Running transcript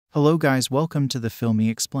Hello guys, welcome to the Film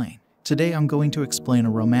Explain. Today I'm going to explain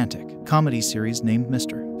a romantic comedy series named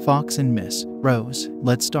Mr. Fox and Miss Rose.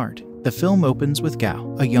 Let's start. The film opens with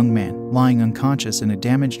Gao, a young man, lying unconscious in a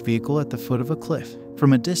damaged vehicle at the foot of a cliff.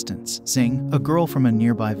 From a distance, Xing, a girl from a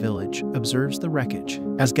nearby village, observes the wreckage.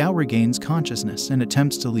 As Gao regains consciousness and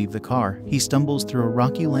attempts to leave the car, he stumbles through a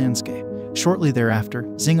rocky landscape. Shortly thereafter,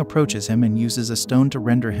 Xing approaches him and uses a stone to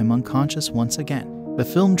render him unconscious once again. The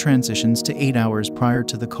film transitions to 8 hours prior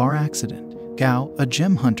to the car accident. Gao, a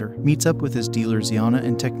gem hunter, meets up with his dealer Xiana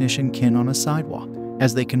and technician Qin on a sidewalk.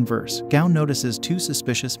 As they converse, Gao notices two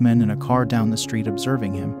suspicious men in a car down the street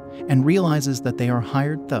observing him, and realizes that they are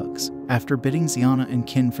hired thugs. After bidding Xiana and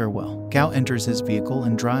Qin farewell, Gao enters his vehicle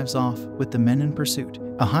and drives off, with the men in pursuit.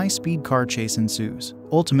 A high-speed car chase ensues,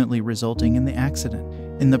 ultimately resulting in the accident.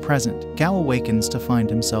 In the present, Gao awakens to find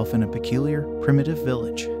himself in a peculiar, primitive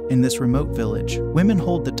village. In this remote village, women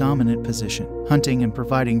hold the dominant position, hunting and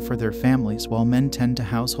providing for their families while men tend to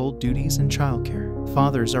household duties and childcare.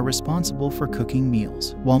 Fathers are responsible for cooking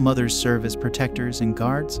meals, while mothers serve as protectors and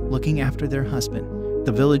guards, looking after their husband.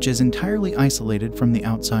 The village is entirely isolated from the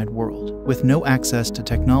outside world, with no access to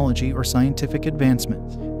technology or scientific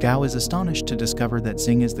advancement. Gao is astonished to discover that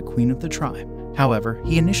Xing is the queen of the tribe. However,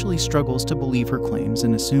 he initially struggles to believe her claims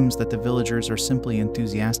and assumes that the villagers are simply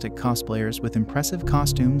enthusiastic cosplayers with impressive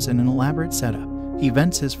costumes and an elaborate setup. He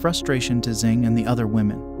vents his frustration to Xing and the other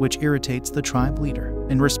women, which irritates the tribe leader.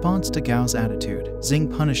 In response to Gao's attitude,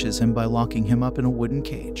 Xing punishes him by locking him up in a wooden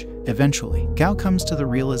cage. Eventually, Gao comes to the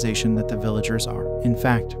realization that the villagers are, in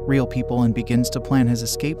fact, real people and begins to plan his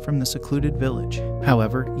escape from the secluded village.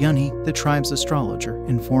 However, Yunhe, the tribe's astrologer,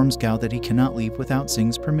 informs Gao that he cannot leave without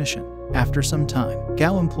Xing's permission. After some time,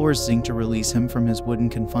 Gao implores Xing to release him from his wooden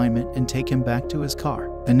confinement and take him back to his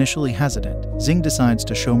car. Initially hesitant, Xing decides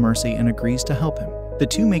to show mercy and agrees to help him. The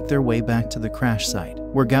two make their way back to the crash site,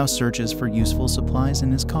 where Gao searches for useful supplies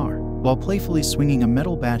in his car. While playfully swinging a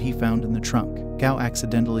metal bat he found in the trunk, Gao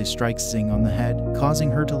accidentally strikes Xing on the head, causing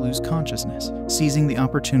her to lose consciousness. Seizing the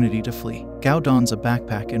opportunity to flee, Gao dons a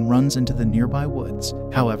backpack and runs into the nearby woods.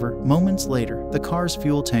 However, moments later, the car's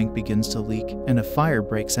fuel tank begins to leak, and a fire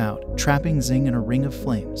breaks out, trapping Xing in a ring of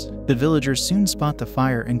flames. The villagers soon spot the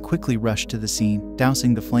fire and quickly rush to the scene,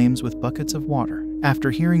 dousing the flames with buckets of water. After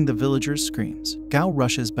hearing the villagers' screams, Gao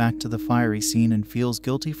rushes back to the fiery scene and feels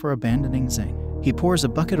guilty for abandoning Xing. He pours a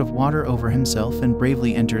bucket of water over himself and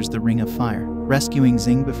bravely enters the ring of fire, rescuing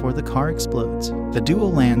Xing before the car explodes. The duo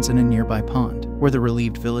lands in a nearby pond, where the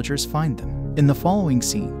relieved villagers find them. In the following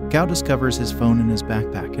scene, Gao discovers his phone in his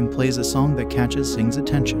backpack and plays a song that catches Xing's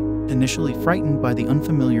attention. Initially frightened by the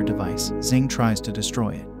unfamiliar device, Xing tries to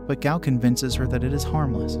destroy it, but Gao convinces her that it is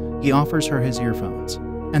harmless. He offers her his earphones,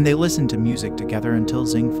 and they listen to music together until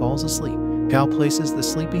Xing falls asleep. Gao places the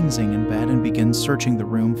sleeping Xing in bed and begins searching the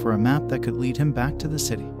room for a map that could lead him back to the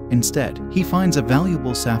city. Instead, he finds a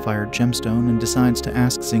valuable sapphire gemstone and decides to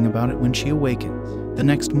ask Xing about it when she awakens. The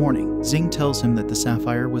next morning, Xing tells him that the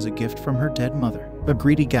sapphire was a gift from her dead mother. A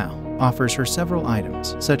greedy Gao offers her several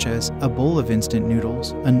items, such as a bowl of instant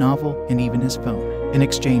noodles, a novel, and even his phone, in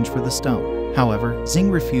exchange for the stone. However,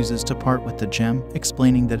 Xing refuses to part with the gem,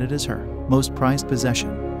 explaining that it is her most prized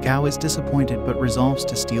possession. Gao is disappointed but resolves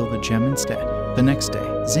to steal the gem instead. The next day,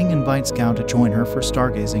 Xing invites Gao to join her for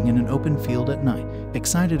stargazing in an open field at night.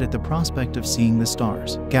 Excited at the prospect of seeing the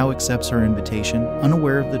stars, Gao accepts her invitation,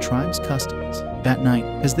 unaware of the tribe's customs. That night,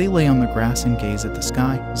 as they lay on the grass and gaze at the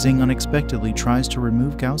sky, Xing unexpectedly tries to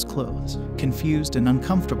remove Gao's clothes. Confused and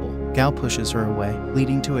uncomfortable, Gao pushes her away,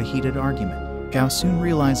 leading to a heated argument. Gao soon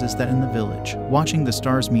realizes that in the village, watching the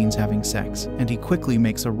stars means having sex, and he quickly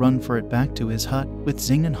makes a run for it back to his hut, with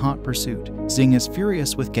Xing in hot pursuit. Xing is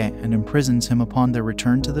furious with Gao and imprisons him upon their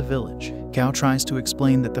return to the village. Gao tries to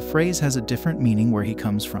explain that the phrase has a different meaning where he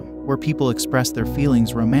comes from, where people express their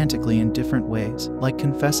feelings romantically in different ways, like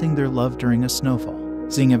confessing their love during a snowfall.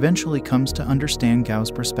 Xing eventually comes to understand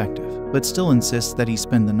Gao's perspective, but still insists that he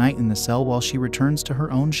spend the night in the cell while she returns to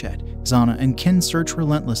her own shed. Xiana and Qin search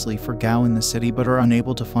relentlessly for Gao in the city but are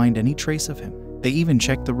unable to find any trace of him. They even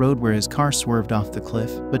check the road where his car swerved off the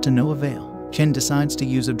cliff, but to no avail. Qin decides to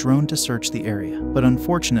use a drone to search the area, but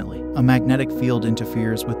unfortunately, a magnetic field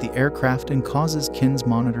interferes with the aircraft and causes Qin's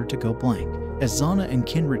monitor to go blank. As Xiana and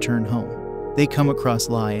Qin return home, they come across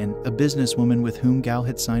Lian, a businesswoman with whom Gao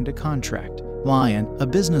had signed a contract. Lian, a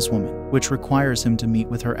businesswoman, which requires him to meet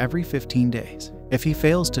with her every 15 days. If he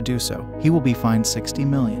fails to do so, he will be fined 60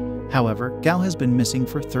 million. However, Gao has been missing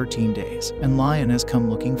for 13 days, and Lian has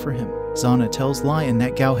come looking for him. Xiana tells Lian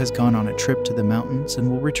that Gao has gone on a trip to the mountains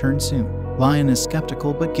and will return soon. Lian is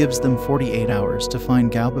skeptical but gives them 48 hours to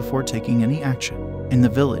find Gao before taking any action. In the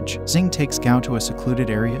village, Xing takes Gao to a secluded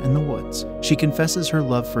area in the woods. She confesses her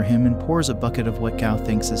love for him and pours a bucket of what Gao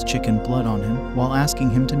thinks is chicken blood on him while asking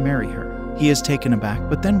him to marry her. He is taken aback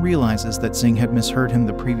but then realizes that Xing had misheard him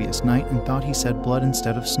the previous night and thought he said blood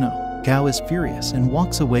instead of snow. Gao is furious and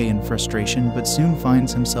walks away in frustration but soon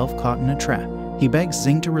finds himself caught in a trap. He begs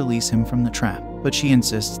Xing to release him from the trap, but she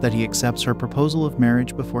insists that he accepts her proposal of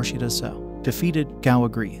marriage before she does so. Defeated, Gao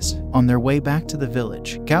agrees. On their way back to the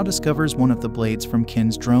village, Gao discovers one of the blades from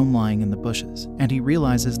Qin's drone lying in the bushes, and he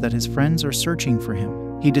realizes that his friends are searching for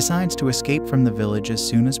him. He decides to escape from the village as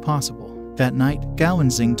soon as possible. That night, Gao and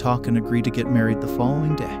Xing talk and agree to get married the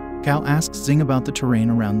following day. Gao asks Xing about the terrain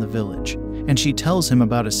around the village, and she tells him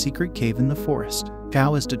about a secret cave in the forest.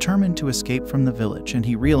 Gao is determined to escape from the village, and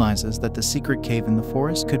he realizes that the secret cave in the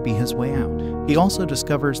forest could be his way out. He also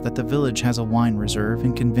discovers that the village has a wine reserve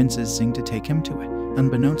and convinces Xing to take him to it.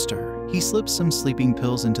 Unbeknownst to her, he slips some sleeping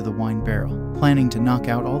pills into the wine barrel, planning to knock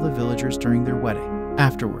out all the villagers during their wedding.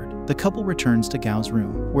 Afterward, the couple returns to Gao's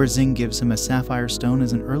room, where Xing gives him a sapphire stone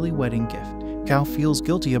as an early wedding gift. Gao feels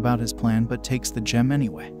guilty about his plan but takes the gem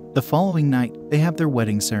anyway. The following night, they have their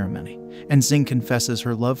wedding ceremony, and Xing confesses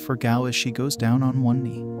her love for Gao as she goes down on one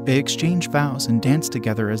knee. They exchange vows and dance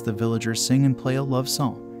together as the villagers sing and play a love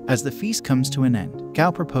song. As the feast comes to an end,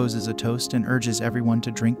 Gao proposes a toast and urges everyone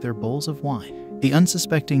to drink their bowls of wine. The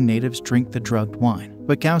unsuspecting natives drink the drugged wine,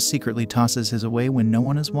 but Gao secretly tosses his away when no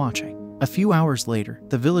one is watching. A few hours later,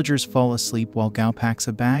 the villagers fall asleep while Gao packs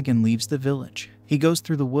a bag and leaves the village. He goes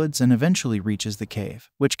through the woods and eventually reaches the cave,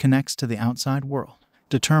 which connects to the outside world.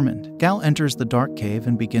 Determined, Gao enters the dark cave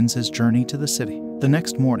and begins his journey to the city. The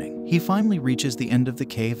next morning, he finally reaches the end of the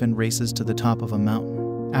cave and races to the top of a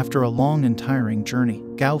mountain. After a long and tiring journey,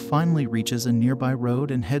 Gao finally reaches a nearby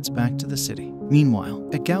road and heads back to the city. Meanwhile,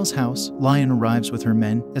 at Gao's house, Lion arrives with her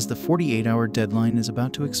men as the 48-hour deadline is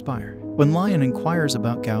about to expire. When Lion inquires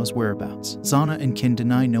about Gao's whereabouts, Zana and Qin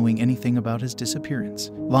deny knowing anything about his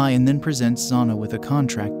disappearance. Lion then presents Zana with a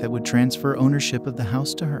contract that would transfer ownership of the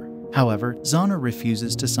house to her. However, Zana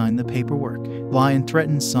refuses to sign the paperwork. Lion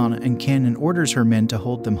threatens Zana and Qin and orders her men to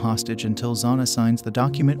hold them hostage until Zana signs the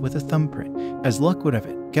document with a thumbprint. As luck would have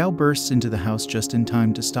it, Gao bursts into the house just in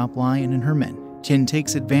time to stop Lion and her men. Qin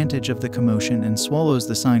takes advantage of the commotion and swallows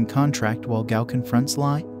the signed contract while Gao confronts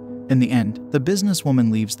Lion. In the end, the businesswoman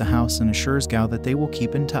leaves the house and assures Gao that they will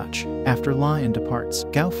keep in touch. After Lion departs,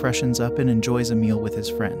 Gao freshens up and enjoys a meal with his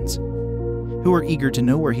friends, who are eager to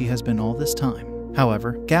know where he has been all this time.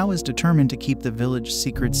 However, Gao is determined to keep the village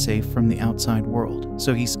secrets safe from the outside world,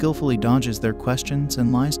 so he skillfully dodges their questions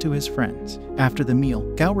and lies to his friends. After the meal,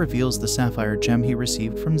 Gao reveals the sapphire gem he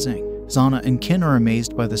received from Xing. Zana and Qin are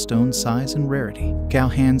amazed by the stone's size and rarity. Gao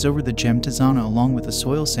hands over the gem to Zana along with a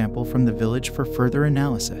soil sample from the village for further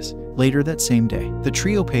analysis. Later that same day, the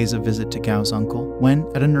trio pays a visit to Gao's uncle when,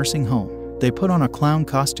 at a nursing home, they put on a clown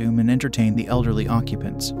costume and entertain the elderly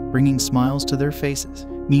occupants, bringing smiles to their faces.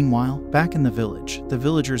 Meanwhile, back in the village, the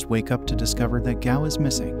villagers wake up to discover that Gao is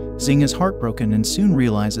missing. Xing is heartbroken and soon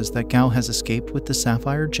realizes that Gao has escaped with the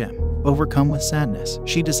sapphire gem. Overcome with sadness,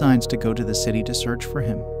 she decides to go to the city to search for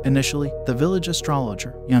him. Initially, the village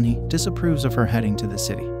astrologer, Yanhi, disapproves of her heading to the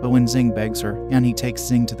city, but when Xing begs her, Yanhi takes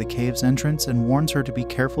Xing to the cave's entrance and warns her to be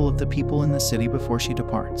careful of the people in the city before she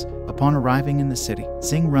departs. Upon arriving in the city,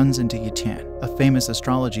 Xing runs into Yitan, a famous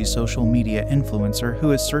astrology social media influencer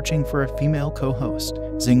who is searching for a female co-host.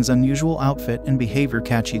 Xing's unusual outfit and behavior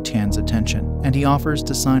catch Yitan's attention, and he offers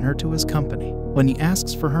to sign her to his company. When he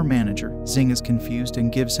asks for her manager, Xing is confused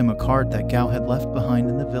and gives him a card that Gao had left behind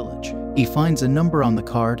in the village. He finds a number on the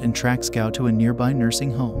card and tracks Gao to a nearby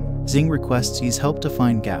nursing home. Xing requests his help to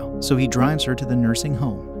find Gao, so he drives her to the nursing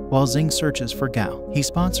home. While Xing searches for Gao, he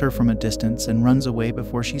spots her from a distance and runs away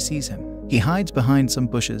before she sees him. He hides behind some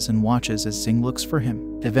bushes and watches as Xing looks for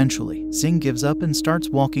him. Eventually, Xing gives up and starts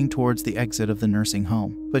walking towards the exit of the nursing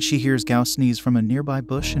home, but she hears Gao sneeze from a nearby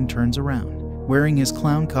bush and turns around. Wearing his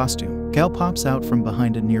clown costume, Gao pops out from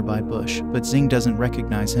behind a nearby bush, but Xing doesn't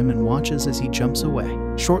recognize him and watches as he jumps away.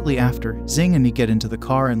 Shortly after, Xing and he get into the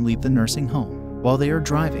car and leave the nursing home. While they are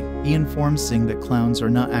driving, he informs Xing that clowns are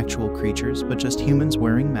not actual creatures but just humans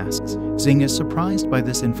wearing masks. Xing is surprised by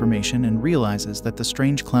this information and realizes that the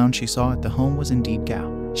strange clown she saw at the home was indeed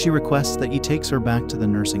Gao. She requests that he takes her back to the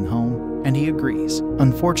nursing home, and he agrees.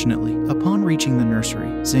 Unfortunately, upon reaching the nursery,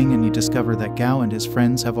 Xing and he discover that Gao and his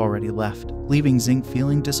friends have already left, leaving Xing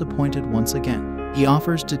feeling disappointed once again. He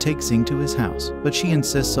offers to take Xing to his house, but she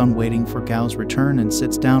insists on waiting for Gao's return and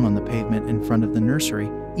sits down on the pavement in front of the nursery,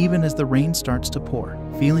 even as the rain starts to pour.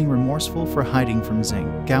 Feeling remorseful for hiding from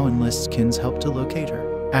Xing, Gao enlists Qin's help to locate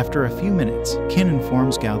her. After a few minutes, Qin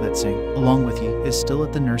informs Gao that Xing, along with Yi, is still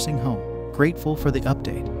at the nursing home. Grateful for the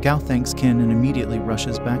update, Gao thanks Qin and immediately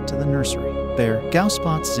rushes back to the nursery. There, Gao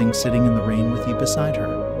spots Xing sitting in the rain with Yi beside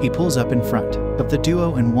her. He pulls up in front of the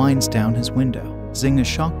duo and winds down his window. Xing is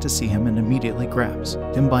shocked to see him and immediately grabs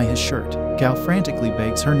him by his shirt. Gao frantically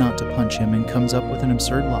begs her not to punch him and comes up with an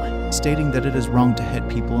absurd lie, stating that it is wrong to hit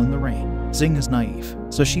people in the rain. Xing is naive,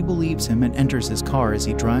 so she believes him and enters his car as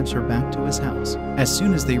he drives her back to his house. As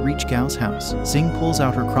soon as they reach Gao's house, Xing pulls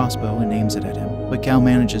out her crossbow and aims it at him, but Gao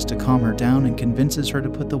manages to calm her down and convinces her to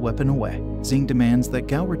put the weapon away. Xing demands that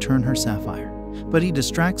Gao return her sapphire, but he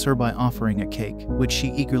distracts her by offering a cake, which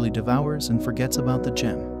she eagerly devours and forgets about the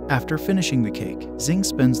gem. After finishing the cake, Xing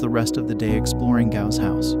spends the rest of the day exploring Gao's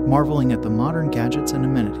house, marveling at the modern gadgets and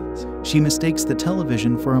amenities. She mistakes the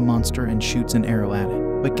television for a monster and shoots an arrow at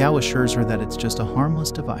it, but Gao assures her that it's just a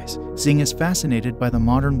harmless device. Xing is fascinated by the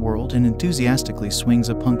modern world and enthusiastically swings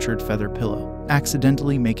a punctured feather pillow,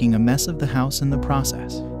 accidentally making a mess of the house in the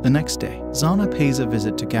process. The next day, Zana pays a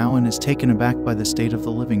visit to Gao and is taken aback by the state of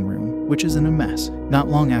the living room, which is in a mess. Not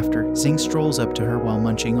long after, Xing strolls up to her while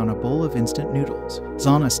munching on a bowl of instant noodles.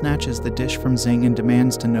 Zana snatches the dish from Xing and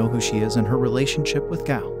demands to know who she is and her relationship with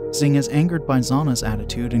Gao. Xing is angered by Zana's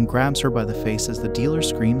attitude and grabs her by the face as the dealer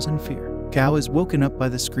screams in fear. Gao is woken up by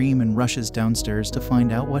the scream and rushes downstairs to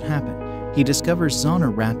find out what happened. He discovers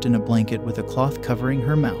Zana wrapped in a blanket with a cloth covering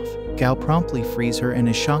her mouth. Gao promptly frees her and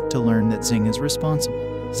is shocked to learn that Xing is responsible.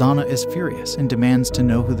 Zana is furious and demands to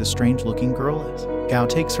know who the strange-looking girl is. Gao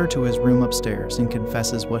takes her to his room upstairs and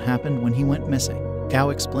confesses what happened when he went missing.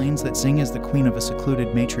 Gao explains that Xing is the queen of a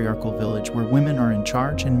secluded matriarchal village where women are in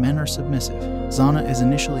charge and men are submissive. Zana is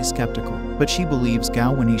initially skeptical, but she believes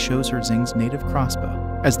Gao when he shows her Xing's native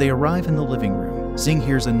crossbow. As they arrive in the living room, Xing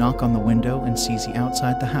hears a knock on the window and sees Yi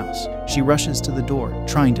outside the house. She rushes to the door,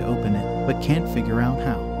 trying to open it, but can't figure out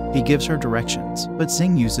how. He gives her directions, but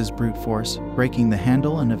Xing uses brute force, breaking the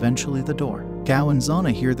handle and eventually the door. Gao and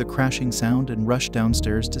Zana hear the crashing sound and rush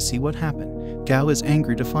downstairs to see what happened. Gao is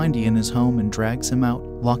angry to find Yi in his home and drags him out,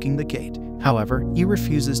 locking the gate. However, Yi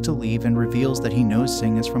refuses to leave and reveals that he knows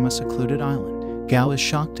Xing is from a secluded island. Gao is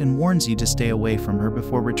shocked and warns Yi to stay away from her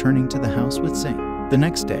before returning to the house with Xing. The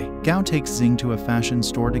next day, Gao takes Xing to a fashion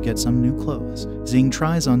store to get some new clothes. Xing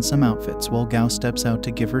tries on some outfits while Gao steps out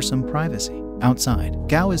to give her some privacy. Outside,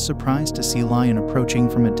 Gao is surprised to see Lion approaching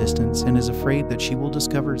from a distance and is afraid that she will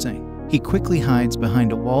discover Xing. He quickly hides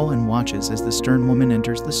behind a wall and watches as the stern woman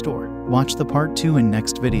enters the store. Watch the part 2 in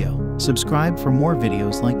next video. Subscribe for more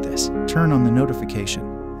videos like this, turn on the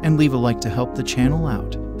notification, and leave a like to help the channel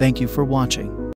out. Thank you for watching.